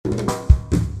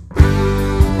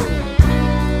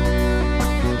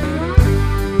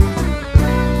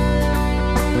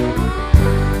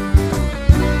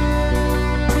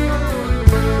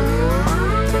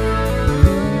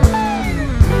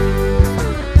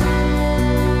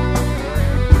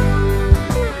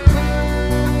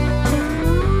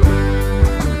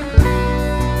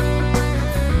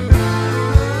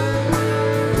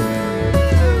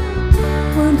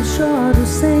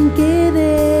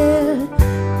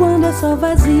só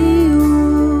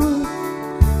vazio,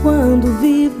 quando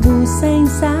vivo sem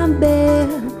saber,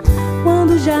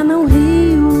 quando já não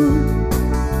rio,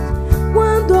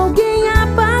 quando alguém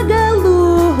apaga a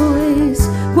luz,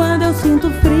 quando eu sinto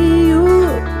frio,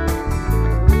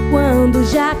 quando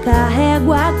já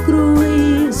carrego a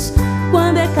cruz,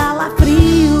 quando é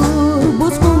calafrio.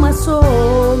 Busco uma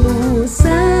solução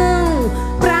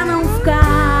pra não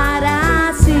ficar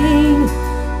assim.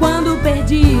 Quando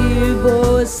perdi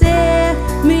você,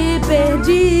 me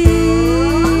perdi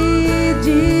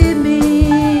de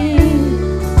mim.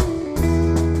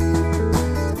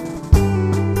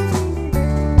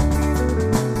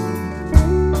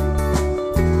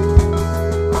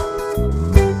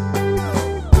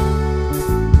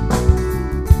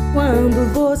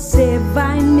 Quando você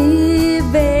vai me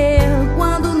ver,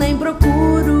 quando nem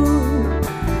procuro,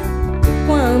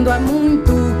 quando há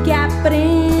muito que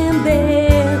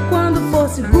aprender, quando for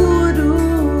seguro,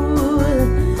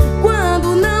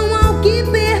 quando não há o que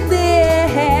perder,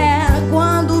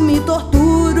 quando me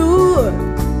torturo,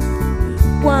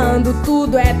 quando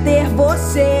tudo é ter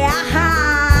você.